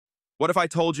What if I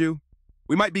told you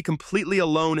we might be completely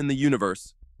alone in the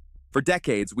universe? For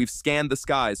decades, we've scanned the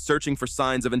skies searching for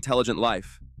signs of intelligent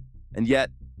life. And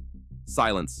yet,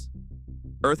 silence.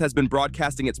 Earth has been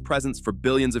broadcasting its presence for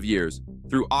billions of years,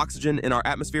 through oxygen in our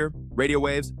atmosphere, radio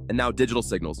waves, and now digital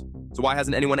signals. So why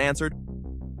hasn't anyone answered?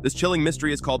 This chilling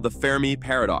mystery is called the Fermi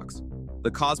Paradox, the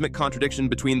cosmic contradiction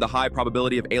between the high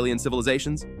probability of alien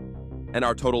civilizations and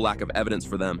our total lack of evidence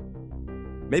for them.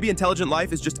 Maybe intelligent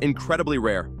life is just incredibly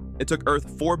rare. It took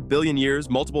Earth 4 billion years,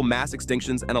 multiple mass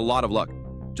extinctions, and a lot of luck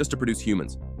just to produce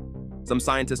humans. Some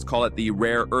scientists call it the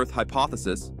rare Earth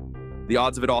hypothesis. The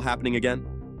odds of it all happening again?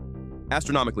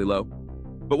 Astronomically low.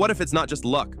 But what if it's not just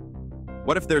luck?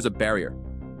 What if there's a barrier?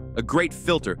 A great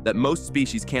filter that most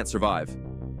species can't survive?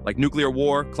 Like nuclear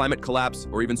war, climate collapse,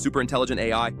 or even super intelligent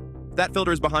AI? If that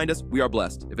filter is behind us, we are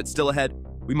blessed. If it's still ahead,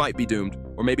 we might be doomed.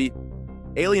 Or maybe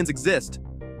aliens exist,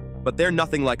 but they're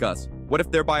nothing like us. What if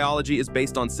their biology is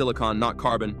based on silicon, not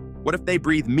carbon? What if they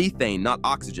breathe methane, not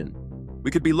oxygen?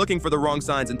 We could be looking for the wrong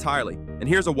signs entirely. And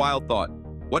here's a wild thought.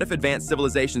 What if advanced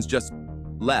civilizations just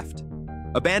left?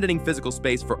 Abandoning physical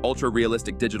space for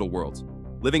ultra-realistic digital worlds.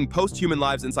 Living post-human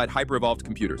lives inside hyper-evolved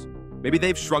computers. Maybe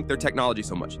they've shrunk their technology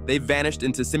so much. They've vanished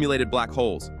into simulated black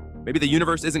holes. Maybe the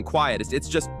universe isn't quiet. It's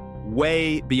just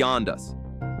way beyond us.